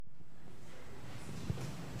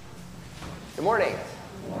Good morning.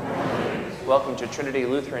 Welcome to Trinity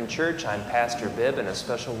Lutheran Church. I'm Pastor Bibb, and a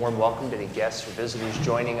special warm welcome to any guests or visitors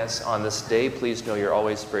joining us on this day. Please know you're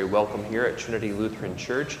always very welcome here at Trinity Lutheran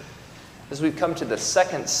Church. As we've come to the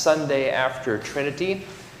second Sunday after Trinity,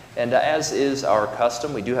 and as is our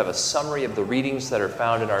custom, we do have a summary of the readings that are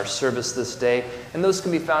found in our service this day, and those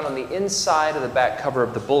can be found on the inside of the back cover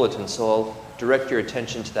of the bulletin, so I'll direct your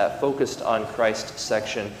attention to that Focused on Christ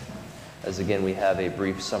section, as again we have a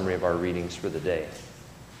brief summary of our readings for the day.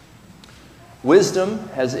 Wisdom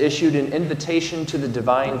has issued an invitation to the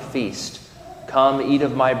divine feast. Come, eat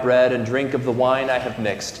of my bread and drink of the wine I have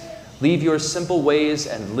mixed. Leave your simple ways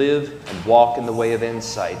and live and walk in the way of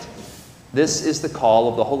insight. This is the call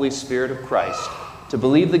of the Holy Spirit of Christ, to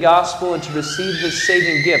believe the gospel and to receive his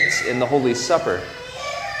saving gifts in the Holy Supper.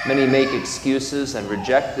 Many make excuses and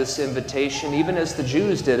reject this invitation, even as the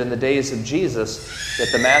Jews did in the days of Jesus,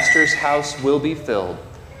 yet the Master's house will be filled.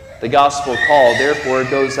 The gospel call, therefore,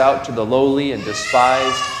 goes out to the lowly and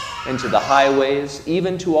despised, into the highways,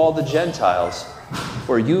 even to all the Gentiles.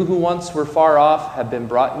 For you who once were far off have been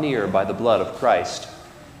brought near by the blood of Christ.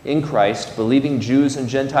 In Christ, believing Jews and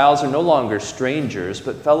Gentiles are no longer strangers,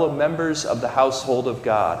 but fellow members of the household of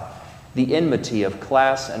God. The enmity of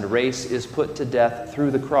class and race is put to death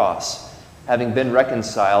through the cross. Having been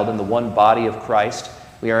reconciled in the one body of Christ,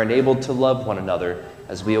 we are enabled to love one another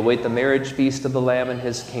as we await the marriage feast of the Lamb in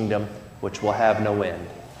his kingdom, which will have no end.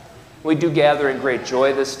 We do gather in great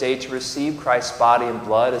joy this day to receive Christ's body and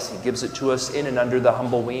blood as he gives it to us in and under the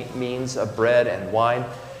humble means of bread and wine.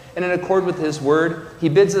 And in accord with his word, he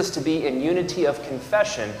bids us to be in unity of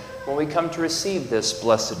confession when we come to receive this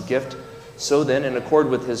blessed gift. So then, in accord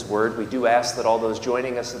with his word, we do ask that all those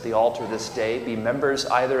joining us at the altar this day be members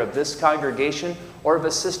either of this congregation or of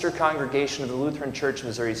a sister congregation of the Lutheran Church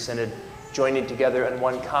Missouri Synod, joining together in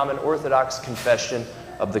one common Orthodox confession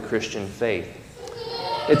of the Christian faith.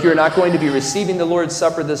 If you're not going to be receiving the Lord's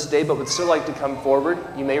Supper this day but would still like to come forward,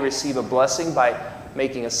 you may receive a blessing by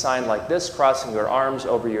making a sign like this, crossing your arms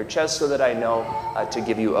over your chest so that I know to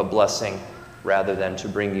give you a blessing rather than to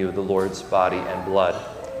bring you the Lord's body and blood.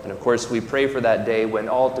 And of course, we pray for that day when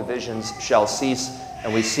all divisions shall cease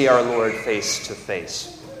and we see our Lord face to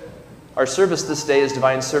face. Our service this day is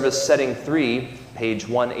Divine Service Setting 3, page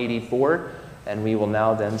 184, and we will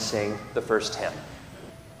now then sing the first hymn.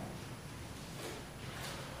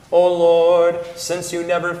 O Lord, since you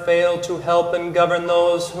never fail to help and govern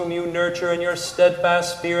those whom you nurture in your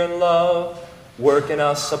steadfast fear and love, work in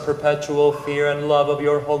us a perpetual fear and love of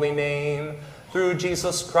your holy name. Through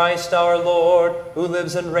Jesus Christ our Lord, who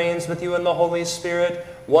lives and reigns with you in the Holy Spirit,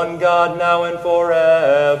 one God, now and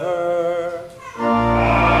forever.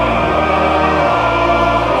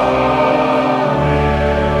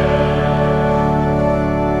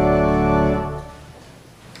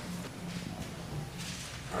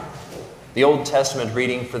 The Old Testament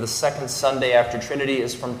reading for the second Sunday after Trinity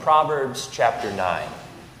is from Proverbs chapter 9.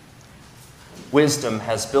 Wisdom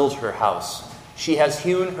has built her house. She has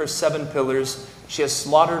hewn her 7 pillars. She has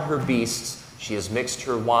slaughtered her beasts. She has mixed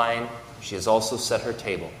her wine. She has also set her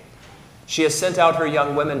table. She has sent out her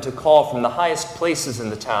young women to call from the highest places in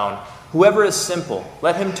the town. Whoever is simple,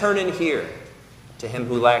 let him turn in here. To him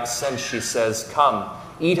who lacks sense, she says, Come,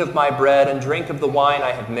 eat of my bread and drink of the wine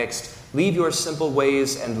I have mixed. Leave your simple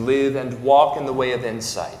ways and live and walk in the way of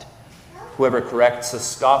insight. Whoever corrects a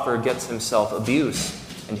scoffer gets himself abuse,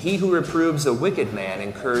 and he who reproves a wicked man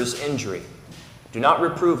incurs injury. Do not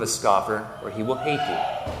reprove a scoffer, or he will hate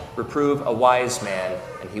you. Reprove a wise man,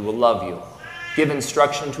 and he will love you. Give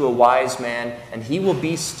instruction to a wise man, and he will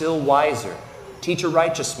be still wiser. Teach a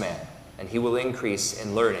righteous man, and he will increase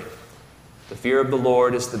in learning. The fear of the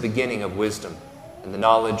Lord is the beginning of wisdom, and the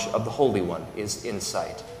knowledge of the Holy One is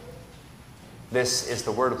insight. This is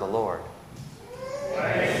the word of the Lord.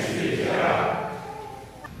 Thanks be to God.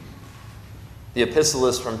 The epistle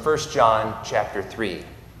is from 1 John chapter 3.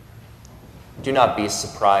 Do not be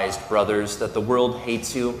surprised, brothers, that the world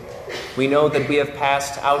hates you. We know that we have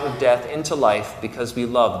passed out of death into life because we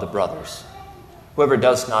love the brothers. Whoever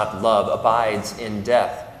does not love abides in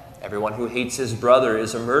death. Everyone who hates his brother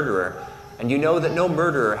is a murderer, and you know that no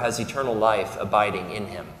murderer has eternal life abiding in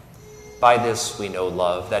him. By this we know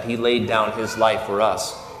love, that he laid down his life for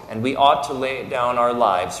us, and we ought to lay down our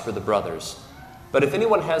lives for the brothers. But if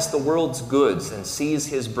anyone has the world's goods and sees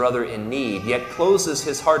his brother in need, yet closes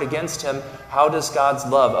his heart against him, how does God's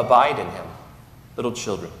love abide in him? Little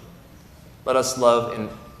children, let us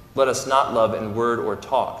not love in word or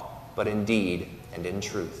talk, but in deed and in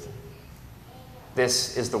truth.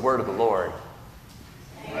 This is the word of the Lord.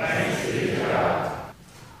 Thanks be to God.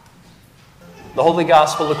 The Holy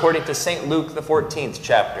Gospel according to St. Luke, the 14th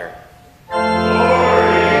chapter.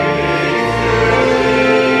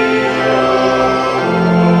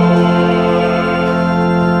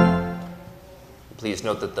 Please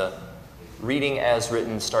note that the reading as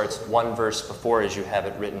written starts one verse before as you have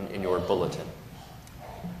it written in your bulletin.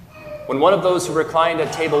 When one of those who reclined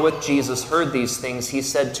at table with Jesus heard these things, he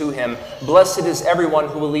said to him, "Blessed is everyone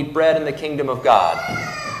who will eat bread in the kingdom of God."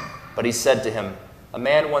 But he said to him, "A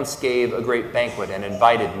man once gave a great banquet and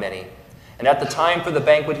invited many. And at the time for the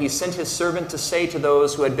banquet he sent his servant to say to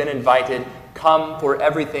those who had been invited, 'Come, for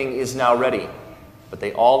everything is now ready.' But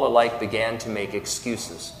they all alike began to make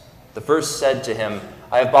excuses. The first said to him,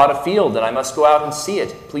 'I have bought a field and I must go out and see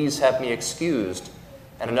it. Please have me excused.'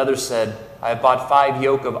 And another said, 'I have bought 5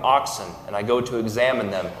 yoke of oxen and I go to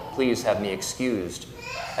examine them. Please have me excused.'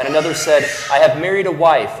 And another said, 'I have married a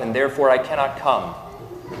wife and therefore I cannot come.'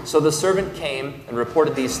 So the servant came and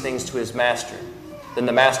reported these things to his master. Then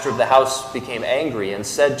the master of the house became angry and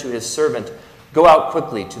said to his servant, 'Go out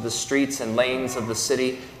quickly to the streets and lanes of the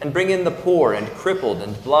city and bring in the poor and crippled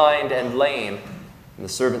and blind and lame.' And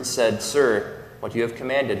the servant said, 'Sir, what you have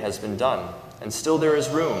commanded has been done, and still there is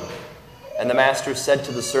room.' And the master said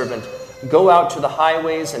to the servant, 'Go out to the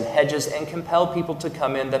highways and hedges and compel people to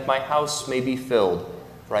come in, that my house may be filled.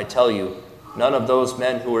 For I tell you, none of those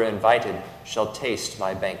men who were invited shall taste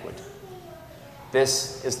my banquet.'"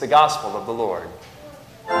 This is the gospel of the Lord.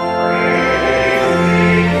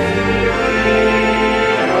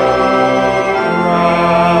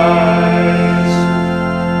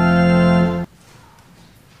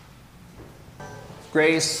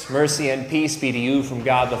 Grace, mercy, and peace be to you from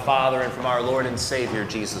God the Father and from our Lord and Savior,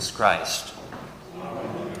 Jesus Christ.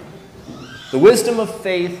 The wisdom of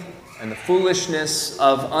faith and the foolishness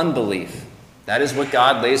of unbelief. That is what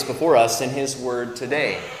God lays before us in His Word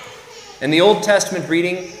today. In the Old Testament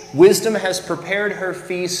reading, wisdom has prepared her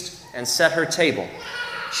feast and set her table.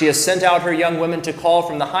 She has sent out her young women to call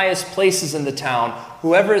from the highest places in the town,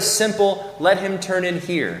 "Whoever is simple, let him turn in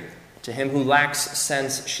here." To him who lacks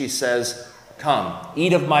sense, she says, "Come,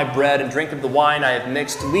 eat of my bread and drink of the wine I have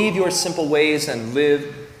mixed. Leave your simple ways and live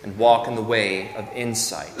and walk in the way of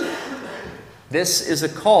insight." This is a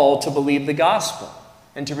call to believe the gospel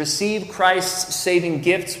and to receive Christ's saving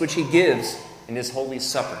gifts which He gives in His Holy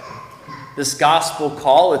Supper. This gospel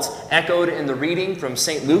call, it's echoed in the reading from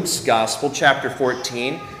St. Luke's Gospel, chapter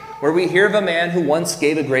 14, where we hear of a man who once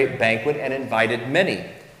gave a great banquet and invited many.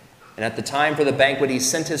 And at the time for the banquet, he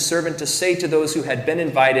sent his servant to say to those who had been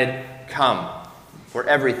invited, "Come, for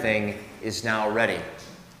everything is now ready."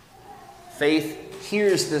 Faith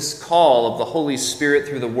hears this call of the Holy Spirit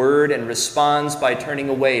through the Word and responds by turning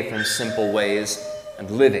away from simple ways and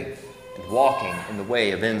living and walking in the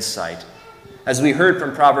way of insight. As we heard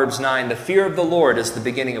from Proverbs 9, the fear of the Lord is the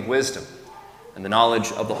beginning of wisdom, and the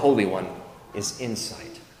knowledge of the Holy One is insight.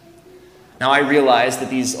 Now I realize that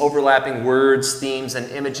these overlapping words, themes, and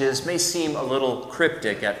images may seem a little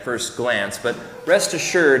cryptic at first glance, but rest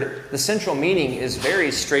assured, the central meaning is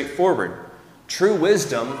very straightforward. True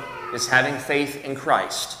wisdom is having faith in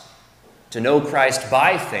Christ. To know Christ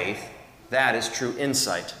by faith, that is true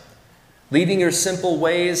insight. Leaving your simple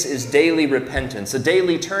ways is daily repentance, a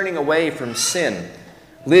daily turning away from sin.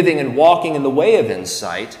 Living and walking in the way of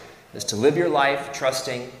insight is to live your life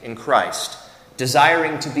trusting in Christ,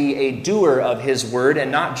 desiring to be a doer of His word and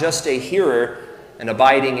not just a hearer, and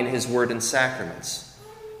abiding in His word and sacraments.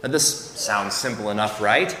 Now this sounds simple enough,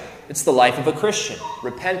 right? It's the life of a Christian,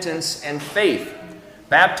 repentance and faith.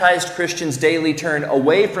 Baptized Christians daily turn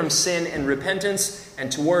away from sin in repentance and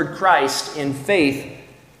toward Christ in faith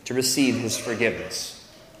to receive His forgiveness.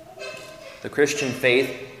 The Christian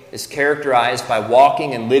faith is characterized by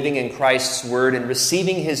walking and living in Christ's word and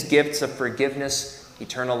receiving His gifts of forgiveness,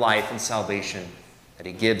 eternal life, and salvation that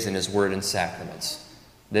He gives in His word and sacraments.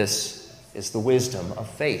 This is the wisdom of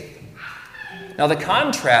faith. Now the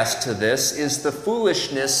contrast to this is the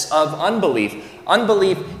foolishness of unbelief.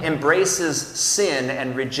 Unbelief embraces sin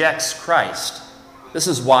and rejects Christ. This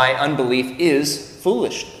is why unbelief is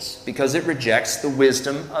foolishness, because it rejects the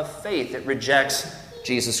wisdom of faith. It rejects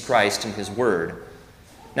Jesus Christ and His word.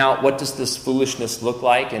 Now, what does this foolishness look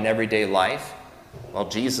like in everyday life? Well,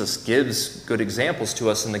 Jesus gives good examples to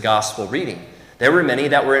us in the gospel reading. There were many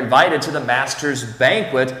that were invited to the Master's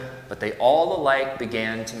banquet, but they all alike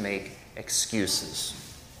began to make excuses.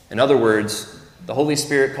 In other words, the Holy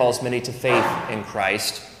Spirit calls many to faith in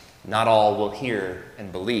Christ. Not all will hear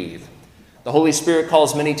and believe. The Holy Spirit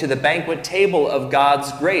calls many to the banquet table of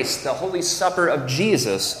God's grace, the Holy Supper of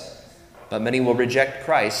Jesus, but many will reject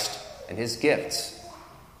Christ and His gifts.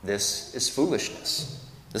 This is foolishness.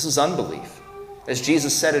 This is unbelief. As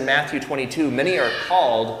Jesus said in Matthew 22, many are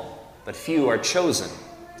called, but few are chosen.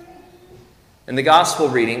 In the gospel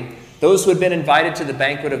reading, those who had been invited to the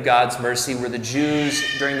banquet of God's mercy were the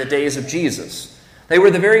Jews during the days of Jesus. They were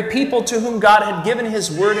the very people to whom God had given his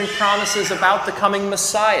word and promises about the coming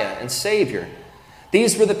Messiah and Savior.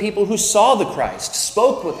 These were the people who saw the Christ,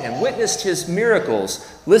 spoke with him, witnessed his miracles,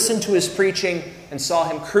 listened to his preaching, and saw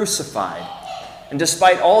him crucified. And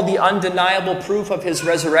despite all the undeniable proof of his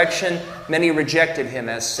resurrection, many rejected him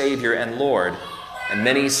as Savior and Lord, and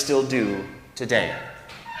many still do today.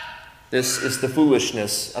 This is the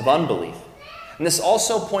foolishness of unbelief. And this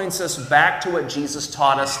also points us back to what Jesus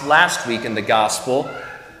taught us last week in the gospel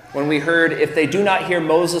when we heard, if they do not hear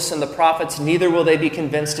Moses and the prophets, neither will they be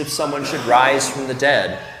convinced if someone should rise from the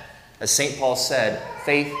dead. As St. Paul said,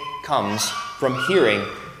 faith comes from hearing,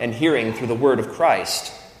 and hearing through the word of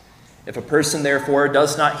Christ. If a person, therefore,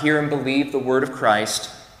 does not hear and believe the word of Christ,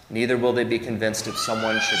 neither will they be convinced if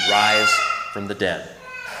someone should rise from the dead.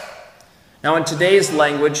 Now, in today's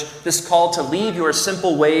language, this call to leave your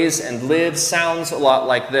simple ways and live sounds a lot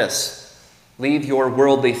like this. Leave your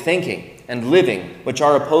worldly thinking and living, which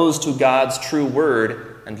are opposed to God's true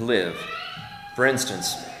word, and live. For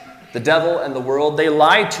instance, the devil and the world, they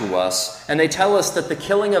lie to us, and they tell us that the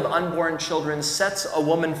killing of unborn children sets a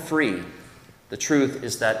woman free. The truth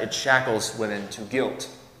is that it shackles women to guilt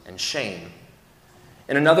and shame.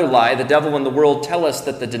 In another lie, the devil and the world tell us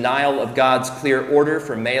that the denial of God's clear order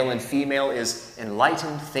for male and female is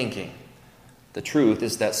enlightened thinking. The truth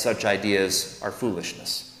is that such ideas are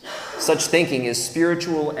foolishness. Such thinking is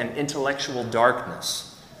spiritual and intellectual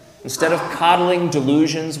darkness. Instead of coddling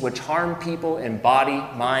delusions which harm people in body,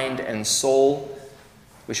 mind, and soul,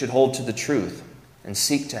 we should hold to the truth and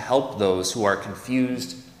seek to help those who are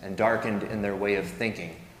confused and darkened in their way of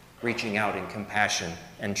thinking, reaching out in compassion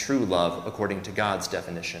and true love according to God's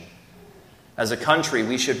definition. As a country,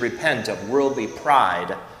 we should repent of worldly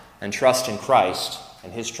pride and trust in Christ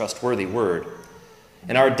and his trustworthy word.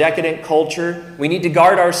 In our decadent culture, we need to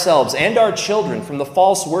guard ourselves and our children from the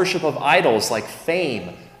false worship of idols like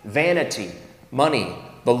fame, vanity, money,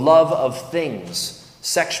 the love of things,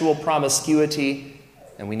 sexual promiscuity,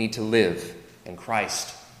 and we need to live in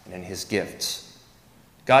Christ and in his gifts.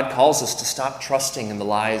 God calls us to stop trusting in the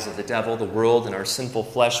lies of the devil, the world, and our sinful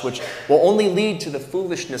flesh, which will only lead to the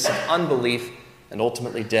foolishness of unbelief and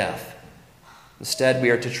ultimately death. Instead, we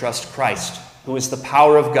are to trust Christ, who is the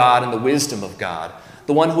power of God and the wisdom of God,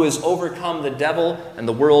 the one who has overcome the devil and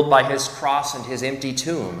the world by his cross and his empty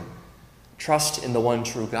tomb. Trust in the one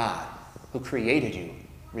true God, who created you,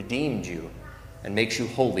 redeemed you, and makes you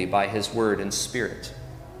holy by his word and spirit.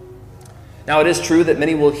 Now, it is true that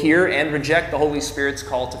many will hear and reject the Holy Spirit's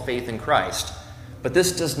call to faith in Christ, but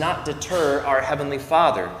this does not deter our Heavenly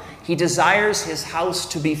Father. He desires his house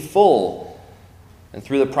to be full. And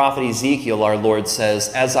through the prophet Ezekiel, our Lord says,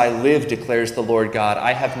 "As I live, declares the Lord God,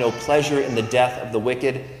 I have no pleasure in the death of the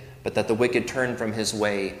wicked, but that the wicked turn from his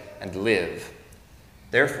way and live."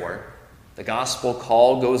 Therefore, the gospel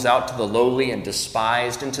call goes out to the lowly and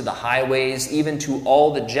despised, into the highways, even to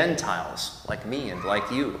all the Gentiles, like me and like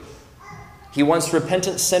you. He wants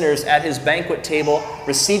repentant sinners at his banquet table,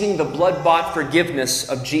 receiving the blood-bought forgiveness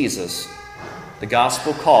of Jesus. The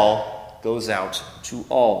gospel call goes out to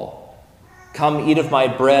all. Come, eat of my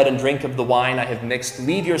bread and drink of the wine I have mixed.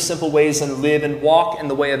 Leave your simple ways and live, and walk in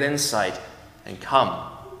the way of insight. And come,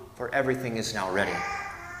 for everything is now ready.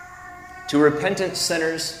 To repentant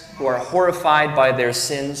sinners who are horrified by their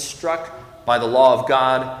sins, struck by the law of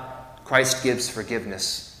God, Christ gives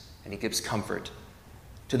forgiveness, and he gives comfort.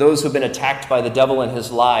 To those who have been attacked by the devil and his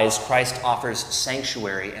lies, Christ offers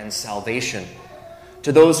sanctuary and salvation.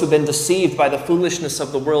 To those who have been deceived by the foolishness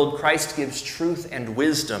of the world, Christ gives truth and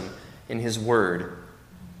wisdom in his word.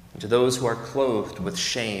 And to those who are clothed with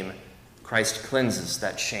shame, Christ cleanses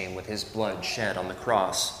that shame with his blood shed on the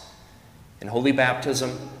cross. In holy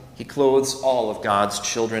baptism, he clothes all of God's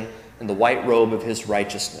children in the white robe of his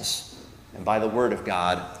righteousness. And by the word of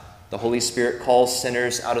God, the Holy Spirit calls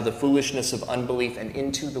sinners out of the foolishness of unbelief and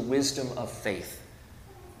into the wisdom of faith.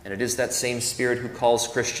 And it is that same Spirit who calls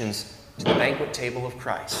Christians to the banquet table of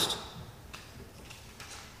Christ.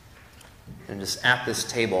 And it is at this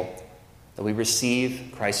table that we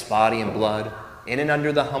receive Christ's body and blood in and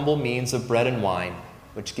under the humble means of bread and wine,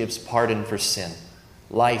 which gives pardon for sin,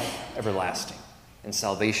 life everlasting, and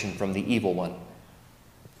salvation from the evil one.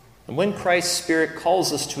 And when Christ's Spirit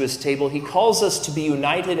calls us to his table, he calls us to be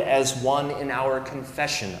united as one in our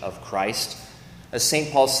confession of Christ. As St.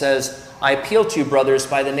 Paul says, "I appeal to you, brothers,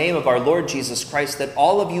 by the name of our Lord Jesus Christ, that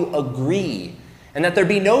all of you agree, and that there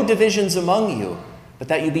be no divisions among you, but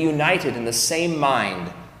that you be united in the same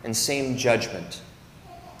mind and same judgment."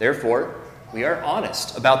 Therefore, we are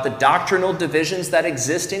honest about the doctrinal divisions that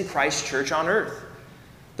exist in Christ's church on earth.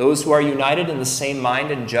 Those who are united in the same mind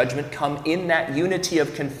and judgment come in that unity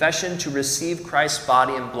of confession to receive Christ's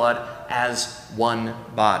body and blood as one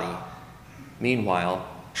body. Meanwhile,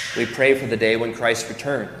 we pray for the day when Christ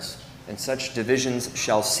returns, and such divisions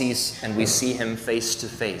shall cease, and we see him face to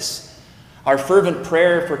face. Our fervent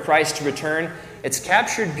prayer for Christ to return, it's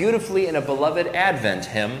captured beautifully in a beloved Advent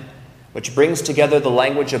hymn, which brings together the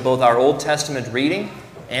language of both our Old Testament reading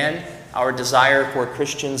and our desire for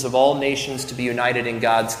Christians of all nations to be united in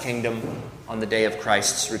God's kingdom on the day of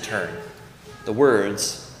Christ's return. The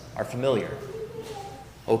words are familiar.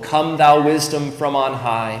 O come, thou wisdom from on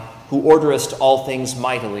high, who orderest all things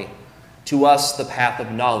mightily, to us the path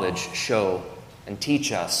of knowledge show, and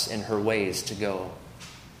teach us in her ways to go.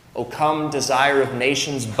 O come, desire of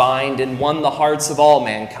nations, bind in one the hearts of all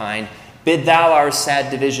mankind. Bid thou our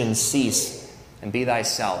sad divisions cease, and be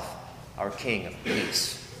thyself our King of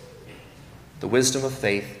peace. The wisdom of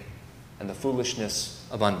faith and the foolishness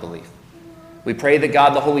of unbelief. We pray that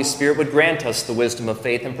God the Holy Spirit would grant us the wisdom of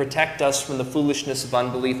faith and protect us from the foolishness of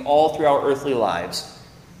unbelief all through our earthly lives.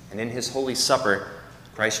 And in his Holy Supper,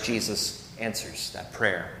 Christ Jesus answers that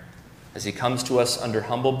prayer as he comes to us under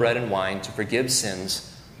humble bread and wine to forgive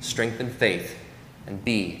sins, strengthen faith, and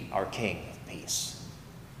be our King of peace.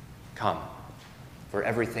 Come, for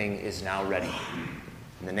everything is now ready.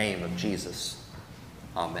 In the name of Jesus,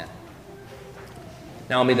 amen.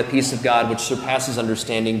 Now may the peace of God, which surpasses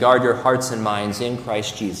understanding, guard your hearts and minds in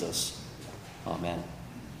Christ Jesus. Amen.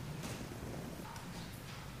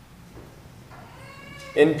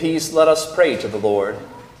 In peace, let us pray to the Lord.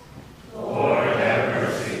 Lord, have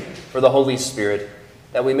mercy. For the Holy Spirit,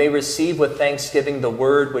 that we may receive with thanksgiving the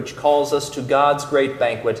word which calls us to God's great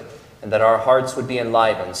banquet, and that our hearts would be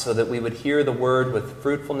enlivened, so that we would hear the word with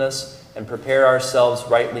fruitfulness and prepare ourselves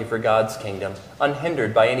rightly for God's kingdom,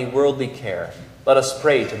 unhindered by any worldly care. Let us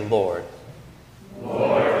pray to the Lord.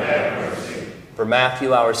 Lord, have mercy. For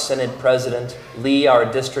Matthew, our Synod President, Lee, our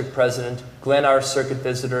District President, Glenn, our Circuit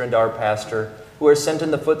Visitor, and our Pastor, who are sent in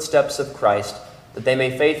the footsteps of Christ, that they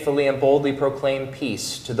may faithfully and boldly proclaim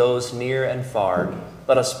peace to those near and far,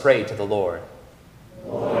 let us pray to the Lord.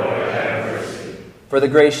 Lord, have mercy. For the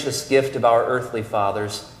gracious gift of our earthly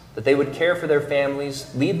fathers, that they would care for their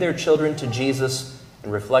families, lead their children to Jesus,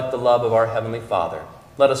 and reflect the love of our Heavenly Father,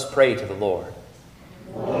 let us pray to the Lord.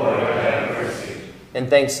 Lord, have mercy. In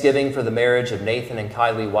thanksgiving for the marriage of Nathan and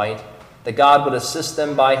Kylie White, that God would assist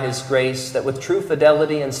them by his grace, that with true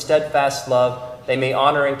fidelity and steadfast love they may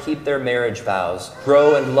honor and keep their marriage vows,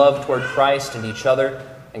 grow in love toward Christ and each other,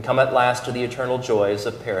 and come at last to the eternal joys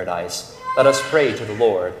of paradise. Let us pray to the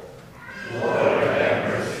Lord. Lord, have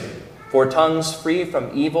mercy. For tongues free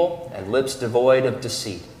from evil and lips devoid of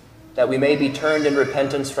deceit, that we may be turned in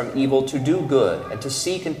repentance from evil to do good and to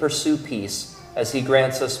seek and pursue peace, as he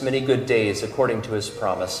grants us many good days according to his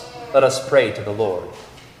promise. Let us pray to the Lord.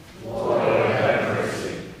 Lord, have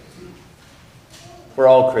mercy. For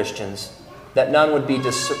all Christians, that none would be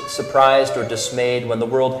surprised or dismayed when the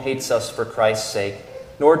world hates us for Christ's sake,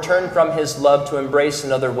 nor turn from his love to embrace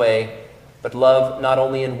another way, but love not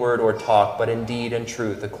only in word or talk, but in deed and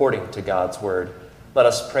truth, according to God's word. Let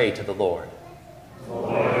us pray to the Lord.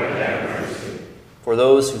 Lord, have mercy. For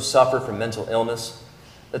those who suffer from mental illness,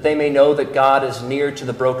 that they may know that God is near to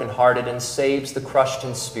the brokenhearted and saves the crushed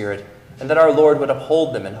in spirit, and that our Lord would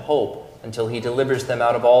uphold them in hope until he delivers them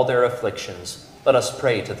out of all their afflictions. Let us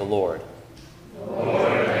pray to the Lord.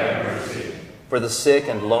 Lord, have mercy. For the sick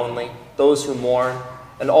and lonely, those who mourn,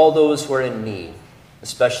 and all those who are in need,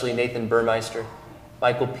 especially Nathan Burmeister,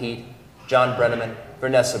 Michael Pete, John Brenneman,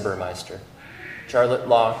 Vanessa Burmeister, Charlotte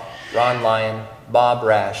Locke, Ron Lyon, Bob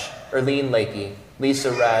Rash, Erlene Lakey,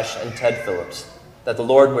 Lisa Rash, and Ted Phillips, that the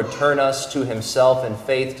Lord would turn us to himself in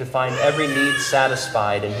faith to find every need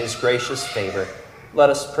satisfied in his gracious favor.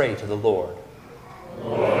 Let us pray to the Lord.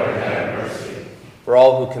 Lord, have mercy. For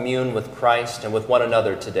all who commune with Christ and with one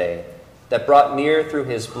another today, that brought near through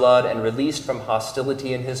his blood and released from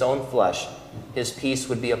hostility in his own flesh, his peace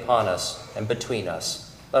would be upon us and between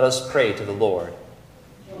us. Let us pray to the Lord.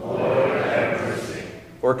 Lord, have mercy.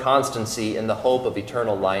 For constancy in the hope of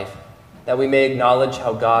eternal life, that we may acknowledge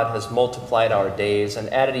how God has multiplied our days and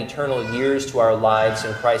added eternal years to our lives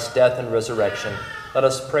in Christ's death and resurrection, let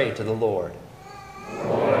us pray to the Lord.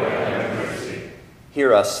 Lord, have mercy.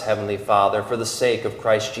 Hear us, Heavenly Father, for the sake of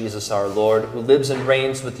Christ Jesus our Lord, who lives and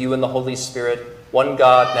reigns with you in the Holy Spirit, one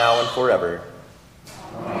God, now and forever.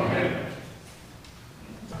 Amen.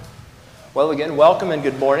 Well, again, welcome and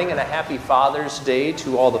good morning and a happy Father's Day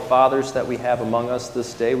to all the fathers that we have among us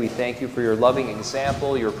this day. We thank you for your loving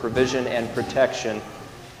example, your provision and protection,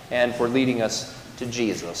 and for leading us to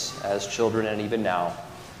Jesus as children and even now.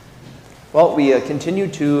 Well, we continue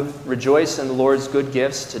to rejoice in the Lord's good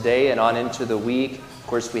gifts today and on into the week. Of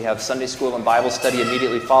course, we have Sunday school and Bible study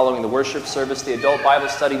immediately following the worship service. The adult Bible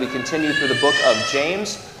study, we continue through the book of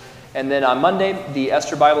James. And then on Monday, the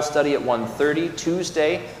Esther Bible study at 1:30.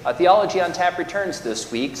 Tuesday, Theology on Tap returns this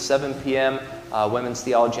week, 7 p.m., Women's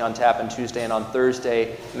Theology on Tap on Tuesday, and on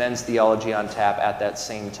Thursday, Men's Theology on Tap at that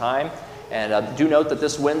same time. And do note that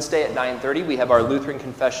this Wednesday at 9:30, we have our Lutheran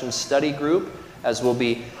Confession study group, as we'll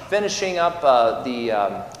be finishing up the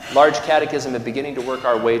large catechism and beginning to work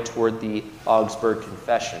our way toward the Augsburg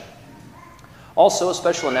Confession. Also, a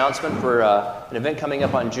special announcement for an event coming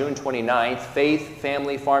up on June 29th, Faith,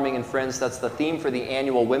 Family, Farming, and Friends. That's the theme for the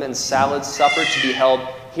annual Women's Salad Supper to be held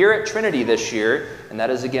here at Trinity this year. And that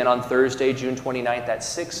is again on Thursday, June 29th at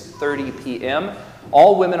 6:30 p.m.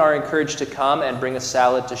 All women are encouraged to come and bring a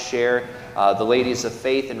salad to share. The ladies of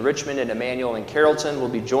Faith in Richmond and Emmanuel and Carrollton will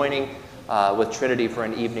be joining with Trinity for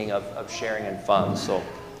an evening of sharing and fun. So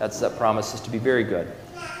that promises to be very good.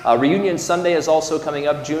 Reunion Sunday is also coming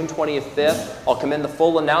up June 25th. I'll commend the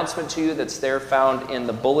full announcement to you that's there found in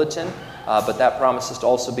the bulletin, but that promises to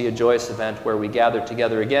also be a joyous event where we gather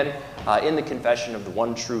together again in the confession of the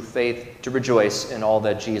one true faith to rejoice in all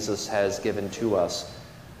that Jesus has given to us.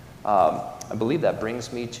 I believe that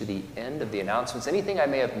brings me to the end of the announcements. Anything I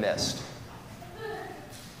may have missed?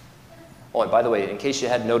 Oh, and by the way, in case you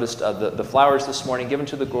hadn't noticed, the flowers this morning given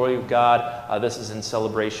to the glory of God, this is in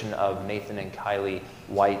celebration of Nathan and Kylie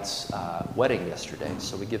White's wedding yesterday.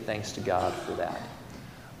 So we give thanks to God for that.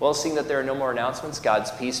 Well, seeing that there are no more announcements,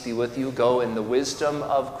 God's peace be with you. Go in the wisdom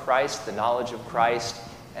of Christ, the knowledge of Christ,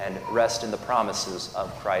 and rest in the promises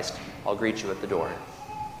of Christ. I'll greet you at the door.